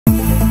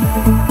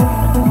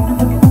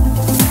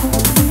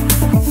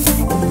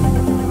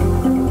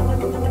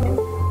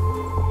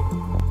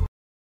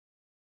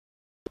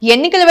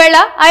ఎన్నికల వేళ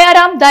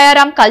అయారాం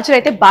దయారాం కల్చర్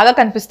అయితే బాగా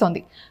కనిపిస్తోంది.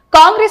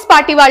 కాంగ్రెస్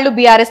పార్టీ వాళ్ళు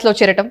బీఆర్ఎస్ లో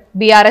చేరటం,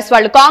 బీఆర్ఎస్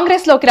వాళ్ళు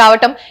కాంగ్రెస్ లోకి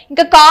రావటం,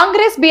 ఇంకా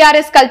కాంగ్రెస్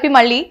బీఆర్ఎస్ కలిపి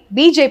మళ్ళీ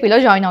బీజేపీలో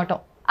జాయిన్ అవటం.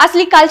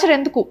 అసలు ఈ కల్చర్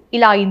ఎందుకు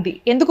ఇలా అయింది,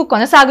 ఎందుకు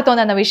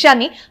కొనసాగుతోందన్న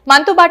విషయాన్ని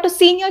మనతో పాటు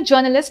సీనియర్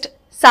జర్నలిస్ట్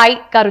సాయి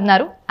గారు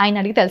ఉన్నారు.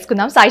 ఆయన అడిగి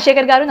తెలుసుకుందాం. సాయి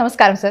శేఖర్ గారు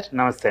నమస్కారం సార్.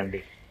 నమస్తే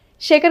అండి.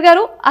 శేఖర్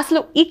గారు,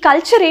 అసలు ఈ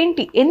కల్చర్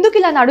ఏంటి, ఎందుకు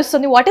ఇలా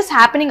నడుస్తుంది, what is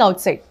happening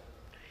out side?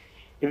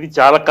 ఇది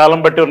చాలా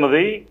కాలం బట్టి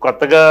ఉన్నది,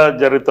 కొత్తగా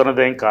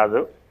జరుగుతున్నది ఏం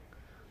కాదు.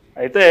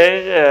 అయితే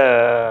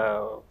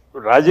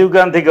రాజీవ్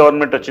గాంధీ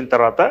గవర్నమెంట్ వచ్చిన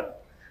తర్వాత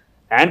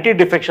యాంటీ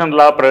డిఫెక్షన్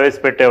లా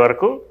ప్రవేశపెట్టే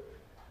వరకు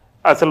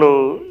అసలు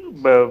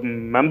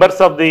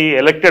members of the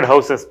elected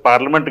houses,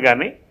 parliament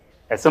కానీ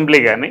అసెంబ్లీ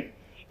కానీ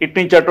ఇటు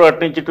నుంచి అటు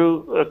అటు నుంచి ఇటు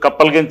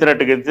కప్పలు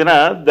గెంచినట్టు గెంచినా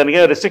దానికి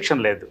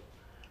రెస్ట్రిక్షన్ లేదు.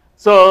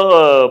 సో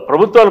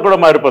ప్రభుత్వాలు కూడా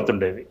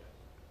మారిపోతుండేవి.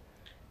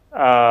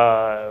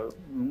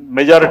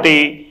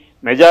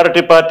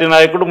 మెజారిటీ పార్టీ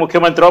నాయకుడు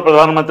ముఖ్యమంత్రి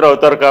ప్రధానమంత్రి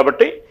అవుతారు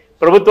కాబట్టి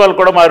ప్రభుత్వాలు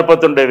కూడా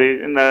మారిపోతుండేవి.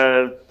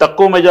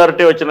 తక్కువ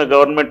మెజారిటీ వచ్చిన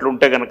గవర్నమెంట్లు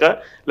ఉంటే కనుక,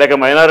 లేక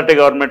మైనారిటీ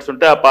గవర్నమెంట్స్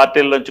ఉంటే ఆ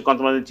పార్టీల నుంచి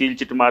కొంతమంది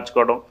చీల్చిట్టి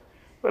మార్చుకోవడం,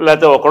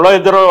 లేకపోతే ఒకళ్ళో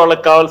ఇద్దరు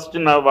వాళ్ళకి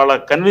కావాల్సిన వాళ్ళ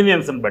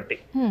కన్వీనియన్స్ని బట్టి,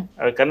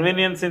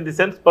 convenience in the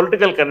sense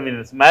political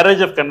convenience,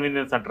 marriage of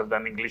convenience అంటారు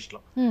దాన్ని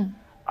ఇంగ్లీష్లో.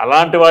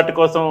 అలాంటి వాటి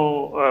కోసం,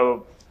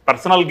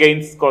 పర్సనల్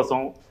గెయిన్స్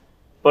కోసం,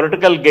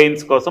 పొలిటికల్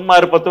గెయిన్స్ కోసం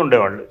మారిపోతూ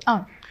ఉండేవాళ్ళు.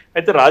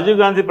 అయితే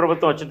రాజీవ్ గాంధీ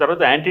ప్రభుత్వం వచ్చిన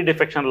తర్వాత యాంటీ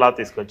డిఫెక్షన్ లా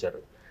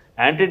తీసుకొచ్చారు.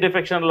 Anti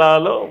defection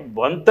Lalo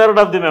 1/3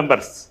 of the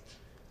members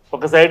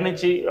ఒక సైడ్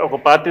నుంచి, ఒక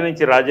పార్టీ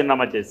నుంచి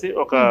రాజీనామా చేసి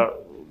ఒక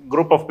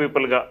గ్రూప్ ఆఫ్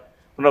పీపుల్గా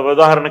ఉన్న,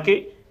 ఉదాహరణకి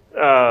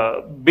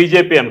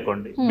బీజేపీ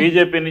అనుకోండి,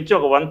 బీజేపీ నుంచి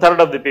ఒక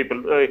 1/3 ఆఫ్ ది పీపుల్,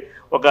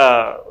 ఒక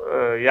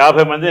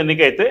 50 మంది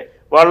ఎన్నికైతే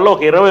వాళ్ళలో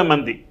ఒక 20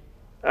 మంది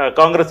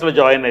కాంగ్రెస్లో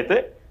జాయిన్ అయితే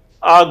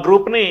ఆ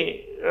గ్రూప్ని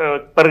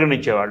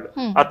పరిగణించేవాళ్ళు.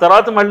 ఆ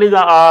తర్వాత మళ్ళీ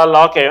ఆ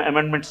లాకి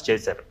అమెండ్మెంట్స్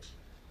చేశారు.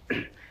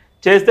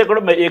 చేస్తే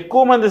కూడా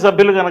ఎక్కువ మంది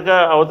సభ్యులు కనుక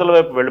అవతల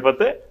వైపు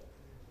వెళ్ళిపోతే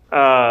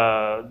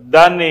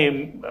దాన్ని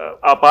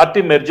ఆ పార్టీ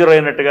మెర్జర్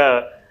అయినట్టుగా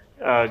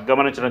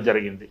గమనించడం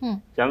జరిగింది.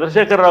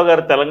 చంద్రశేఖరరావు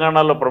గారు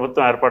తెలంగాణలో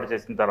ప్రభుత్వం ఏర్పాటు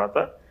చేసిన తర్వాత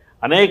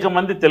అనేక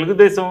మంది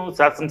తెలుగుదేశం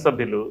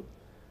శాసనసభ్యులు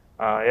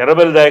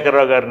ఎర్రబెల్లి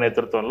దయాకర్రావు గారి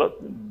నేతృత్వంలో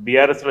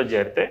బీఆర్ఎస్లో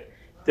చేరితే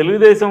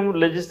తెలుగుదేశం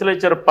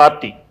లెజిస్లేచర్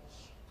పార్టీ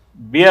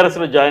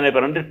బీఆర్ఎస్లో జాయిన్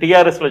అయిపోయారు. అంటే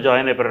టీఆర్ఎస్లో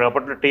జాయిన్ అయిపోయారు.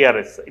 అప్పట్లో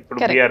టీఆర్ఎస్, ఇప్పుడు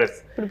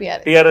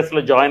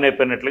టీఆర్ఎస్లో జాయిన్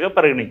అయిపోయినట్లుగా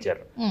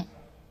పరిగణించారు.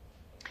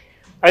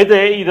 అయితే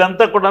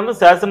ఇదంతా కూడా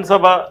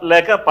శాసనసభ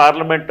లేక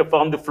parliament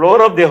on the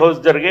floor of the house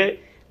జరిగే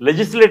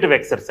లెజిస్లేటివ్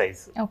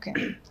ఎక్సర్సైజ్.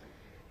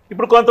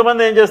 ఇప్పుడు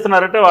కొంతమంది ఏం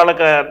చేస్తున్నారంటే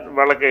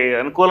వాళ్ళకి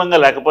అనుకూలంగా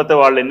లేకపోతే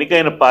వాళ్ళ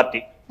ఎన్నికైన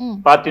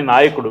పార్టీ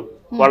నాయకుడు,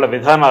 వాళ్ళ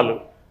విధానాలు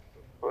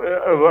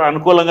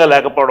అనుకూలంగా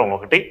లేకపోవడం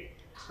ఒకటి.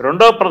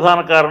 రెండవ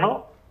ప్రధాన కారణం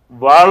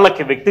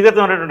వాళ్ళకి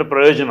వ్యక్తిగతమైనటువంటి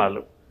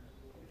ప్రయోజనాలు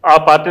ఆ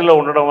పార్టీలో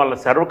ఉండడం వల్ల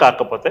సర్వ్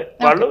కాకపోతే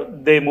వాళ్ళు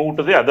they move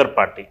to the other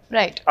party.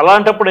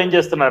 అలాంటప్పుడు ఏం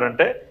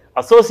చేస్తున్నారంటే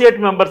అసోసియేట్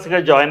మెంబర్స్గా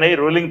జాయిన్ అయ్యి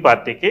రూలింగ్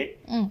పార్టీకి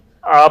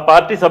ఆ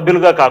పార్టీ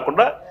సభ్యులుగా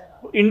కాకుండా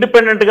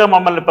ఇండిపెండెంట్గా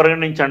మమ్మల్ని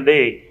పరిగణించండి,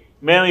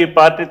 మేము ఈ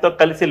పార్టీతో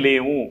కలిసి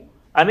లేము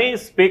అని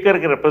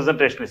స్పీకర్కి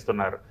రిప్రజెంటేషన్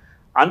ఇస్తున్నారు.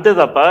 అంతే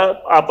తప్ప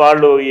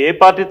వాళ్ళు ఏ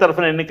పార్టీ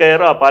తరఫున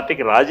ఎన్నికయ్యారో ఆ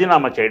పార్టీకి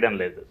రాజీనామా చేయడం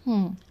లేదు.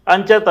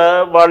 అంచేత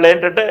వాళ్ళు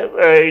ఏంటంటే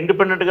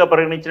ఇండిపెండెంట్గా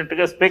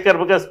పరిగణించినట్టుగా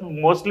speaker, because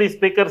mostly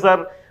speakers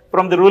are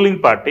from the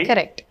ruling party.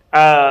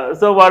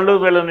 So వాళ్ళు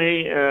వీళ్ళని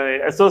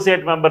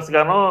అసోసియేట్ మెంబర్స్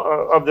గానో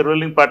ఆఫ్ ది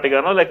రూలింగ్ పార్టీ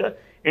గానో లేక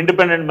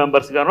ఇండిపెండెంట్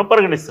మెంబర్స్ గానో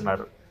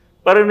పరిగణిస్తున్నారు.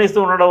 పరిగణిస్తూ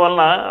ఉండడం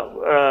వలన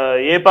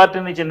ఏ పార్టీ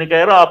నుంచి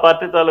ఎన్నికయ్యారో ఆ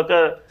పార్టీ తాలూకా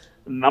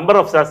నంబర్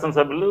ఆఫ్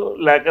శాసనసభ్యులు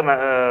లేక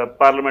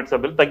పార్లమెంట్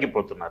సభ్యులు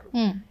తగ్గిపోతున్నారు.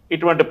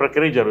 ఇటువంటి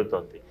ప్రక్రియ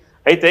జరుగుతుంది.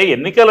 అయితే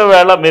ఎన్నికల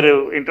వేళ, మీరు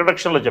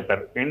ఇంట్రొడక్షన్లో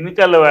చెప్పారు,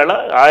 ఎన్నికల వేళ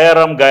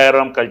ఆయారాం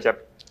గాయారాం కల్చర్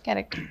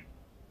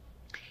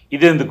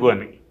ఇదెందుకు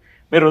అని.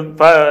 మీరు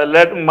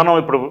మనం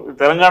ఇప్పుడు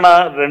తెలంగాణ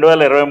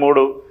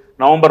 2023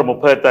 నవంబర్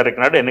 30వ తారీఖు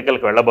నాడు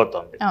ఎన్నికలకు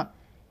వెళ్ళబోతోంది.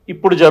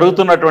 ఇప్పుడు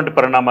జరుగుతున్నటువంటి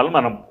పరిణామాలు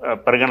మనం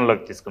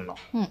పరిగణలోకి తీసుకుందాం.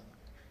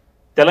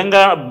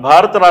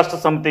 భారత రాష్ట్ర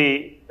సమితి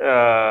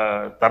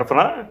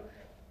తరఫున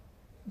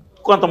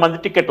కొంతమంది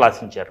టికెట్లు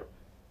ఆశించారు.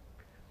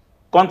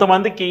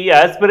 కొంతమందికి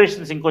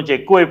ఆస్పిరేషన్స్ ఇంకొంచెం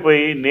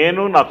ఎక్కువైపోయి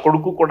నేను నా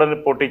కొడుకు కూడా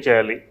పోటీ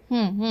చేయాలి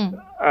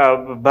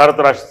భారత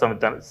రాష్ట్ర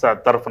సమితి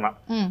తరఫున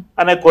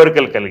అనే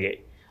కోరికలు కలిగాయి.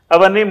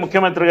 అవన్నీ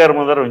ముఖ్యమంత్రి గారి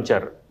ముందర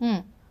ఉంచారు.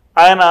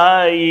 ఆయన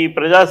ఈ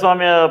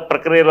ప్రజాస్వామ్య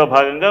ప్రక్రియలో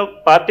భాగంగా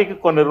పార్టీకి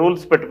కొన్ని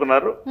రూల్స్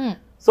పెట్టుకున్నారు.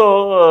 సో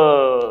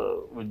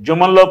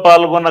ఉద్యమంలో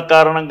పాల్గొన్న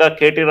కారణంగా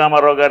కేటీ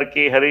రామారావు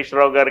గారికి, హరీష్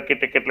రావు గారికి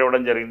టికెట్లు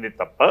ఇవ్వడం జరిగింది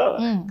తప్ప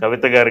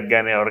కవిత గారికి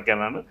కానీ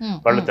ఎవరికైనా,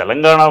 వాళ్ళు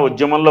తెలంగాణ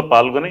ఉద్యమంలో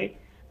పాల్గొని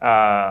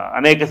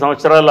అనేక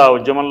సంవత్సరాలు ఆ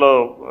ఉద్యమంలో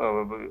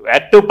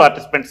యాక్టివ్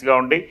పార్టిసిపెంట్స్గా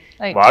ఉండి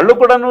వాళ్ళు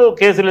కూడాను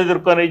కేసులు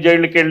ఎదుర్కొని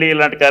జైలుకి వెళ్ళి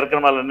ఇలాంటి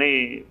కార్యక్రమాలన్నీ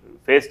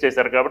ఫేస్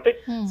చేశారు. కాబట్టి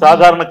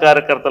సాధారణ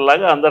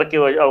కార్యకర్తలాగా అందరికీ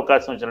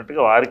అవకాశం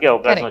వచ్చినట్టుగా వారికి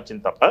అవకాశం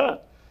వచ్చింది తప్ప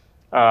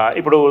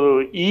ఇప్పుడు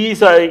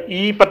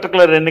ఈ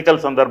పర్టికులర్ ఎన్నికల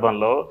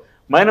సందర్భంలో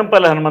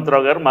మైనంపల్లి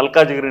హనుమంతరావు గారు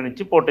మల్కాజిగిరి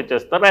నుంచి పోటీ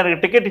చేస్తున్నారు. ఆయనకి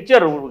టికెట్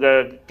ఇచ్చారు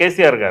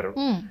కేసీఆర్ గారు,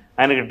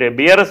 ఆయనకి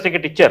బీఆర్ఎస్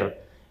టికెట్ ఇచ్చారు.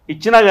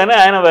 ఇచ్చినా కానీ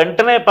ఆయన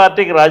వెంటనే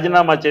పార్టీకి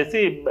రాజీనామా చేసి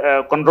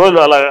కొన్ని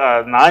రోజులు అలా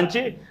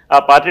నాంచి ఆ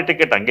పార్టీ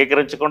టికెట్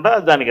అంగీకరించకుండా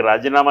దానికి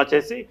రాజీనామా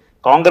చేసి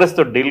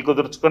కాంగ్రెస్తో డీల్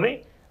కుదుర్చుకొని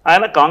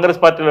ఆయన కాంగ్రెస్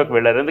పార్టీలోకి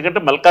వెళ్ళారు. ఎందుకంటే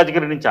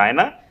మల్కాజ్గిరి నుంచి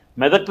ఆయన,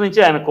 మెదక్ నుంచి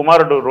ఆయన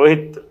కుమారుడు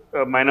రోహిత్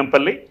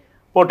మైనంపల్లి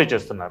పోటీ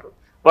చేస్తున్నారు.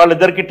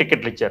 వాళ్ళిద్దరికీ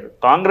టికెట్లు ఇచ్చారు.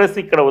 కాంగ్రెస్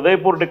ఇక్కడ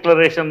ఉదయపూర్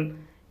డిక్లరేషన్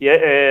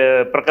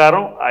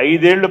ప్రకారం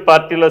 5 ఏళ్ళు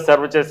పార్టీలో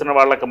సర్వ్ చేసిన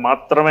వాళ్ళకి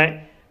మాత్రమే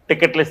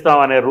టికెట్లు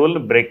ఇస్తామనే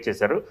రూల్ని బ్రేక్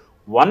చేశారు.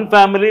 1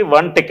 ఫ్యామిలీ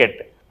 1 టికెట్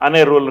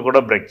అనే రూల్ని కూడా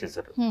బ్రేక్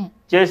చేశారు.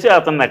 చేసి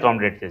అతన్ని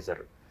అకామిడేట్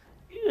చేశారు.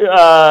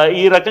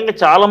 ఈ రకంగా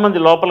చాలామంది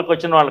లోపలికి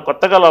వచ్చిన వాళ్ళు,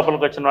 కొత్తగా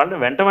లోపలికి వచ్చిన వాళ్ళని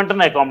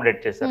వెంటనే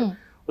అకామిడేట్ చేశారు.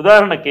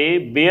 ఉదాహరణకి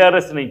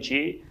బీఆర్ఎస్ నుంచి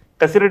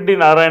కసిరెడ్డి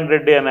నారాయణ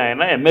రెడ్డి అనే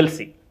ఆయన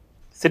ఎమ్మెల్సీ,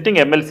 సిట్టింగ్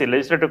ఎమ్మెల్సీ,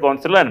 లెజిస్లేటివ్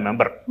కౌన్సిల్లో ఆయన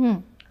మెంబర్.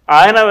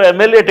 ఆయన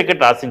ఎమ్మెల్యే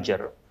టికెట్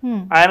ఆశించారు.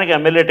 ఆయనకి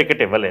ఎమ్మెల్యే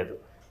టికెట్ ఇవ్వలేదు.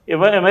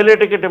 ఎమ్మెల్యే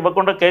టికెట్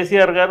ఇవ్వకుండా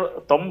కేసీఆర్ గారు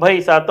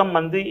 90%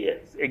 మంది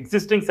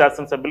ఎగ్జిస్టింగ్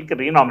శాసనసభ్యులకి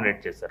రీనామినేట్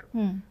చేశారు.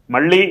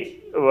 మళ్ళీ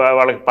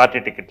వాళ్ళకి పార్టీ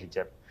టికెట్లు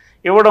ఇచ్చారు.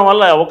 ఇవ్వడం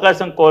వల్ల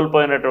అవకాశం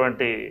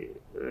కోల్పోయినటువంటి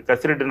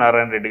కసిరెడ్డి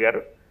నారాయణ రెడ్డి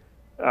గారు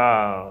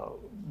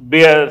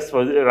బీఆర్ఎస్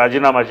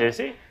రాజీనామా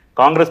చేసి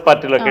కాంగ్రెస్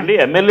పార్టీలోకి వెళ్ళి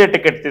ఎమ్మెల్యే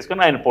టికెట్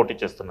తీసుకుని ఆయన పోటీ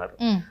చేస్తున్నారు.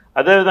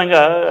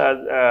 అదేవిధంగా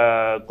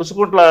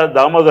కుసుకుంట్ల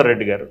దామోదర్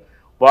రెడ్డి గారు,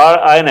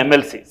 ఆయన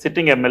ఎమ్మెల్సీ,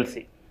 సిట్టింగ్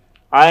ఎమ్మెల్సీ,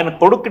 ఆయన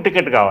కొడుకు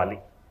టికెట్ కావాలి.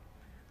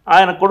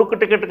 ఆయన కొడుకు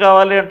టికెట్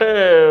కావాలి అంటే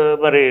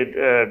మరి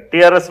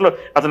టీఆర్ఎస్లో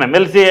అతను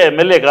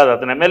ఎమ్మెల్యే కాదు.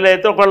 అతను ఎమ్మెల్యే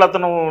అయితే ఒకవేళ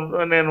అతను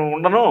నేను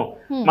ఉండను,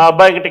 మా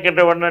అబ్బాయికి టికెట్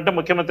ఇవ్వండి అంటే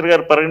ముఖ్యమంత్రి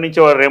గారు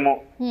పరిగణించేవారేమో.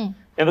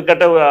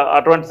 ఎందుకంటే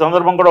అటువంటి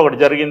సందర్భం కూడా ఒకటి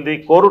జరిగింది.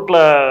 కోరుట్ల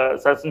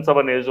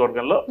శాసనసభ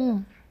నియోజకవర్గంలో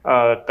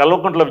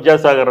కల్వకుంట్ల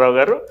విద్యాసాగర్ రావు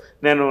గారు,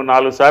 నేను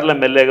 4 సార్లు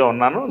ఎమ్మెల్యేగా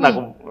ఉన్నాను,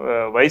 నాకు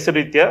వయసు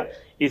రీత్యా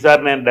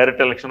ఈసారి నేను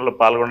డైరెక్ట్ ఎలక్షన్లో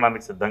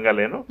పాల్గొనడానికి సిద్ధంగా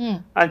లేను,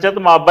 అని చేత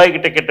మా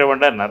అబ్బాయికి టికెట్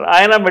ఇవ్వండి అన్నారు.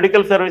 ఆయన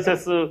మెడికల్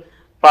సర్వీసెస్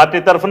పార్టీ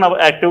తరఫున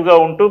యాక్టివ్గా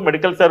ఉంటూ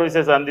మెడికల్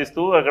సర్వీసెస్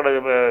అందిస్తూ అక్కడ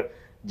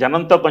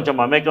జనంతో కొంచెం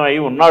మమేకం అయి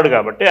ఉన్నాడు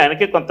కాబట్టి,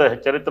 ఆయనకి కొంత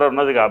చరిత్ర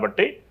ఉన్నది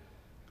కాబట్టి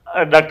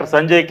డాక్టర్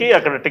సంజయ్కి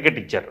అక్కడ టికెట్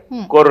ఇచ్చారు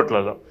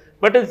కోరుట్లలో.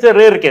 But it's a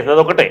rare case,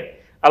 అదొకటే.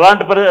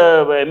 అలాంటి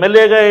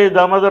ఎమ్మెల్యేగా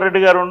దామోదర్ రెడ్డి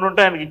గారు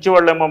ఉండుంటే ఆయనకి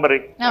ఇచ్చేవాళ్ళేమో మరి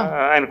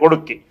ఆయన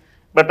కొడుక్కి.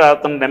 బట్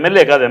అతను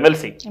ఎమ్మెల్యే కాదు,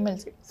 ఎమ్మెల్సీ.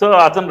 సో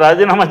అతను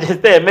రాజీనామా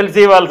చేస్తే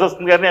ఎమ్మెల్సీ ఇవ్వాల్సి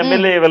వస్తుంది కానీ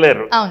ఎమ్మెల్యే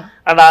ఇవ్వలేరు.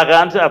 అండ్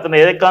అతను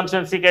ఏ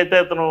కాన్స్టిట్యున్సీకి అయితే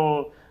అతను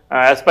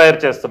ఆస్పైర్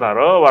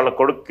చేస్తున్నారో వాళ్ళ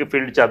కొడుక్కి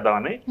ఫీల్డ్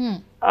చేద్దామని,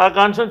 ఆ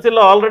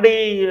కాన్స్టిట్యున్సీలో ఆల్రెడీ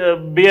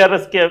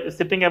బీఆర్ఎస్కి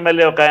సిట్టింగ్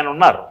ఎమ్మెల్యే ఒక ఆయన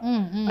ఉన్నారు,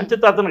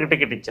 అంచేత అతనికి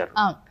టికెట్ ఇచ్చారు.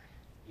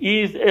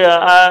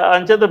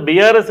 అంచేత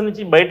బీఆర్ఎస్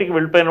నుంచి బయటికి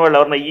వెళ్ళిపోయిన వాళ్ళు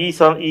ఎవరన్నా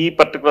ఈ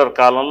పర్టికులర్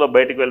కాలంలో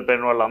బయటికి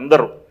వెళ్ళిపోయిన వాళ్ళు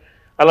అందరూ,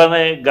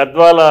 అలానే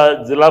గద్వాల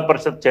జిల్లా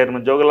పరిషత్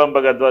చైర్మన్, జోగులాంబ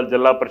గద్వాల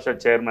జిల్లా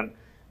పరిషత్ చైర్మన్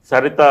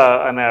సరిత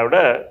అనే ఆవిడ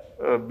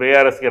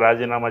బీఆర్ఎస్కి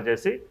రాజీనామా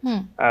చేసి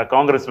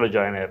కాంగ్రెస్లో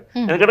జాయిన్ అయ్యారు.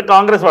 ఎందుకంటే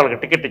కాంగ్రెస్ వాళ్ళకి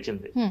టికెట్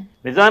ఇచ్చింది.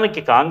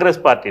 నిజానికి కాంగ్రెస్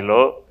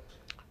పార్టీలో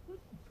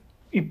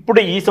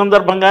ఇప్పుడు ఈ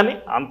సందర్భం కానీ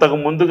అంతకు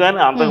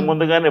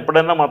ముందు కానీ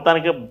ఎప్పుడైనా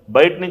మొత్తానికి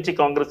బయట నుంచి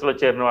కాంగ్రెస్లో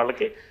చేరిన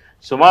వాళ్ళకి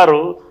సుమారు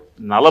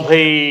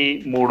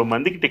 43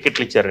 మందికి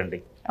టికెట్లు ఇచ్చారండి.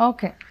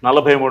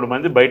 43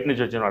 మంది బయట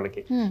నుంచి వచ్చిన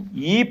వాళ్ళకి.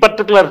 ఈ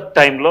పర్టికులర్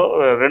టైంలో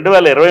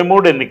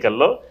 2023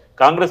 ఎన్నికల్లో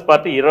కాంగ్రెస్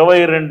పార్టీ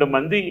 22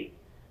 మంది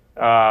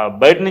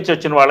బయట నుంచి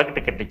వచ్చిన వాళ్ళకి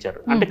టికెట్ ఇచ్చారు.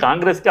 అంటే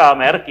కాంగ్రెస్కి ఆ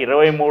మేరకు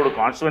 23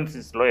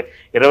 కాన్స్టిట్యున్సీస్లో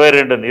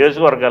 22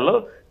 నియోజకవర్గాల్లో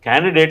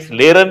క్యాండిడేట్స్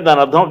లేరని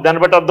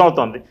దాన్ని బట్టి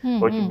అర్థమవుతుంది.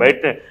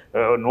 బయట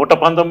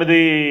 119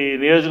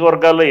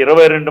 నియోజకవర్గాల్లో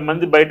 22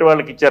 మంది బయట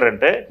వాళ్ళకి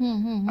ఇచ్చారంటే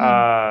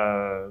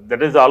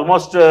that is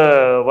almost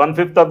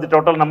 1/5 of the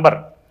total number.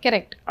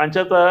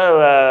 అంచేత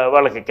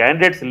వాళ్ళకి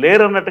క్యాండిడేట్స్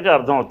లేరు అన్నట్టుగా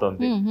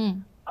అర్థమవుతుంది.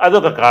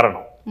 అదొక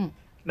కారణం.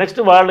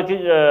 నెక్స్ట్ వాళ్ళకి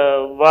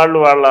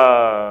వాళ్ళ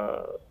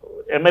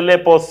ఎమ్మెల్యే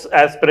పోస్ట్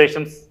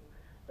ఆస్పిరేషన్స్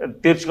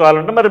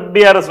తీర్చుకోవాలంటే మరి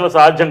బీఆర్ఎస్లో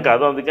సాధ్యం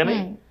కాదు, అందుకని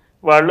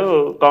వాళ్ళు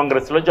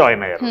కాంగ్రెస్లో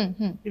జాయిన్ అయ్యారు.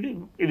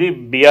 ఇది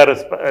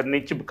బీఆర్ఎస్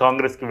నుంచి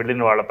కాంగ్రెస్కి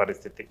వెళ్ళిన వాళ్ళ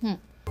పరిస్థితి.